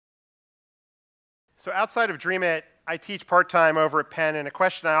So outside of DreamIt, I teach part-time over at Penn, and a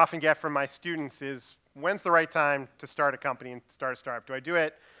question I often get from my students is, when's the right time to start a company and start a startup? Do I do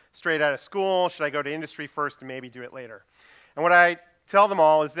it straight out of school? Should I go to industry first and maybe do it later? And what I tell them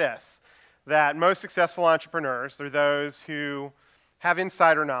all is this, that most successful entrepreneurs are those who have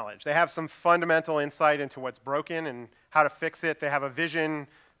insider knowledge. They have some fundamental insight into what's broken and how to fix it. They have a vision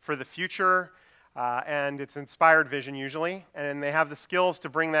for the future, and it's inspired vision usually, and they have the skills to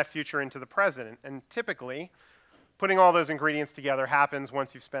bring that future into the present. And typically, putting all those ingredients together happens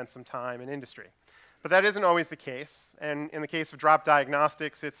once you've spent some time in industry. But that isn't always the case, and in the case of Drop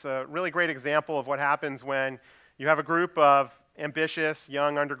Diagnostics, it's a really great example of what happens when you have a group of ambitious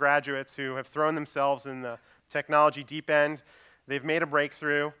young undergraduates who have thrown themselves in the technology deep end. They've made a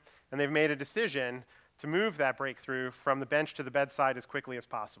breakthrough, and they've made a decision to move that breakthrough from the bench to the bedside as quickly as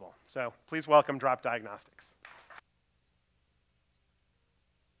possible. So please welcome Drop Diagnostics.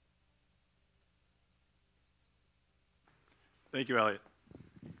 Thank you, Elliot.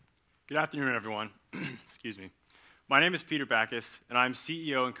 Good afternoon, everyone. Excuse me. My name is Peter Backus, and I'm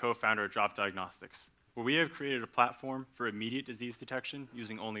CEO and co-founder at Drop Diagnostics, where we have created a platform for immediate disease detection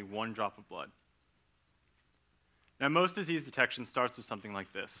using only one drop of blood. Now, most disease detection starts with something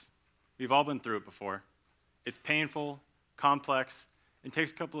like this. We've all been through it before. It's painful, complex, and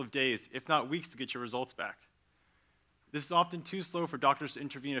takes a couple of days, if not weeks, to get your results back. This is often too slow for doctors to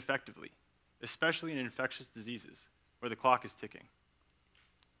intervene effectively, especially in infectious diseases, where the clock is ticking.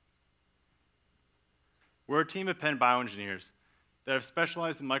 We're a team of Penn bioengineers that have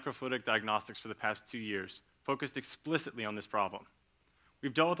specialized in microfluidic diagnostics for the past 2 years, focused explicitly on this problem.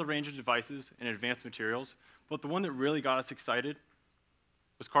 We've dealt with a range of devices and advanced materials, but the one that really got us excited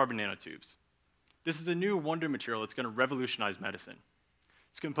was carbon nanotubes. This is a new wonder material that's going to revolutionize medicine.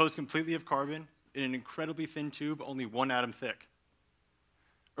 It's composed completely of carbon in an incredibly thin tube, only 1 atom thick.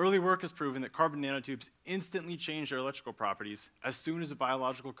 Early work has proven that carbon nanotubes instantly change their electrical properties as soon as a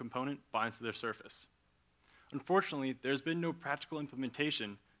biological component binds to their surface. Unfortunately, there's been no practical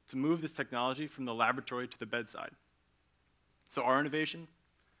implementation to move this technology from the laboratory to the bedside. So our innovation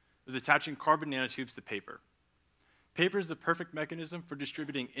is attaching carbon nanotubes to paper. Paper is the perfect mechanism for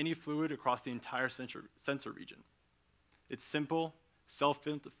distributing any fluid across the entire sensor region. It's simple,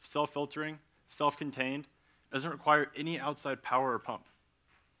 self-filtering, self-contained, doesn't require any outside power or pump.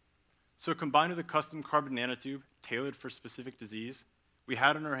 So combined with a custom carbon nanotube tailored for specific disease, we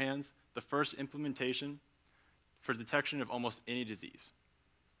had in our hands the first implementation for detection of almost any disease.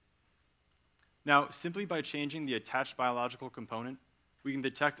 Now, simply by changing the attached biological component, we can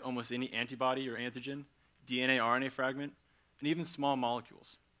detect almost any antibody or antigen, DNA, RNA fragment, and even small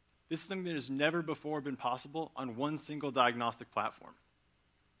molecules. This is something that has never before been possible on one single diagnostic platform.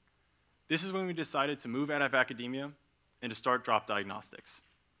 This is when we decided to move out of academia and to start Drop Diagnostics.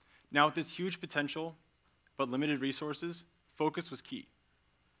 Now, with this huge potential, but limited resources, focus was key.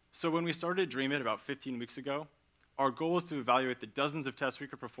 So when we started DreamIt about 15 weeks ago, our goal was to evaluate the dozens of tests we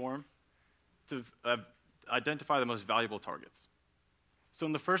could perform to identify the most valuable targets. So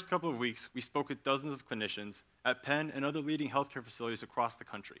in the first couple of weeks, we spoke with dozens of clinicians at Penn and other leading healthcare facilities across the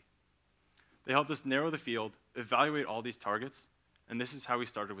country. They helped us narrow the field, evaluate all these targets, and this is how we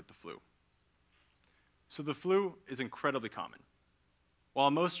started with the flu. So the flu is incredibly common.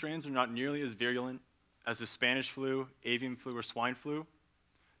 While most strains are not nearly as virulent as the Spanish flu, avian flu, or swine flu,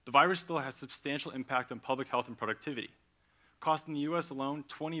 the virus still has substantial impact on public health and productivity, costing the US alone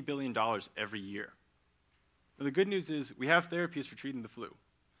 $20 billion every year. Now, the good news is we have therapies for treating the flu,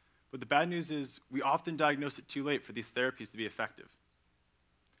 but the bad news is we often diagnose it too late for these therapies to be effective.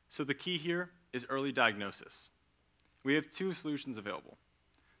 So the key here is early diagnosis. We have 2 solutions available.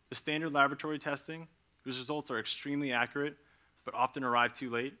 The standard laboratory testing, whose results are extremely accurate, but often arrive too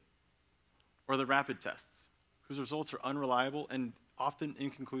late, or the rapid tests, whose results are unreliable and often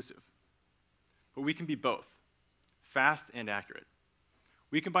inconclusive. But we can be both, fast and accurate.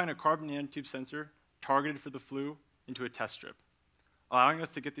 We combine a carbon nanotube sensor targeted for the flu into a test strip, allowing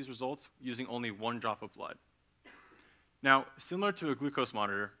us to get these results using only 1 drop of blood. Now, similar to a glucose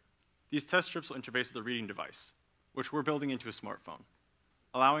monitor, these test strips will interface with a reading device, which we're building into a smartphone,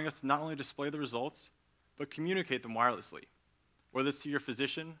 allowing us to not only display the results, but communicate them wirelessly, whether it's to your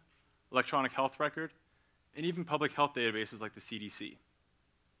physician, electronic health record, and even public health databases like the CDC.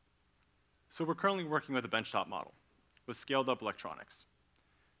 So we're currently working with a benchtop model with scaled-up electronics.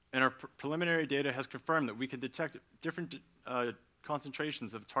 And our preliminary data has confirmed that we can detect different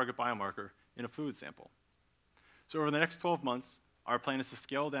concentrations of the target biomarker in a fluid sample. So over the next 12 months, our plan is to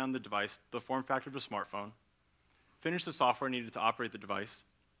scale down the device to the form factor of a smartphone, finish the software needed to operate the device,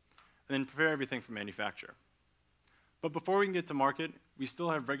 and then prepare everything for manufacture. But before we can get to market, we still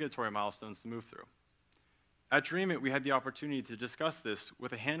have regulatory milestones to move through. At DreamIt, we had the opportunity to discuss this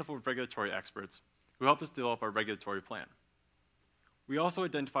with a handful of regulatory experts who helped us develop our regulatory plan. We also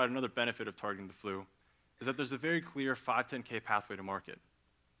identified another benefit of targeting the flu, is that there's a very clear 510(k) pathway to market.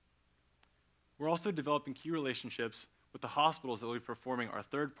 We're also developing key relationships with the hospitals that will be performing our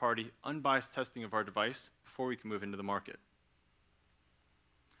third-party, unbiased testing of our device before we can move into the market.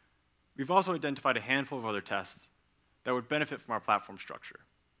 We've also identified a handful of other tests that would benefit from our platform structure.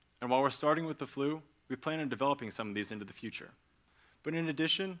 And while we're starting with the flu, we plan on developing some of these into the future. But in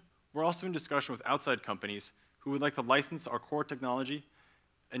addition, we're also in discussion with outside companies who would like to license our core technology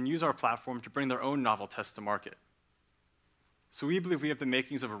and use our platform to bring their own novel tests to market. So we believe we have the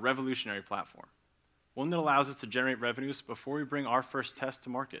makings of a revolutionary platform, one that allows us to generate revenues before we bring our first test to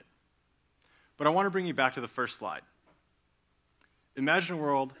market. But I want to bring you back to the first slide. Imagine a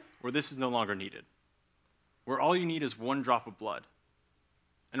world where this is no longer needed, where all you need is one drop of blood,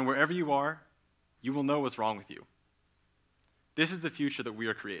 and wherever you are, you will know what's wrong with you. This is the future that we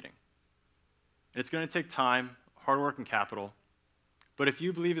are creating. And it's going to take time, hard work, and capital, but if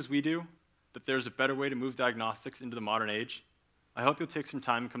you believe as we do that there's a better way to move diagnostics into the modern age, I hope you'll take some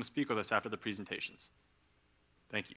time and come speak with us after the presentations. Thank you.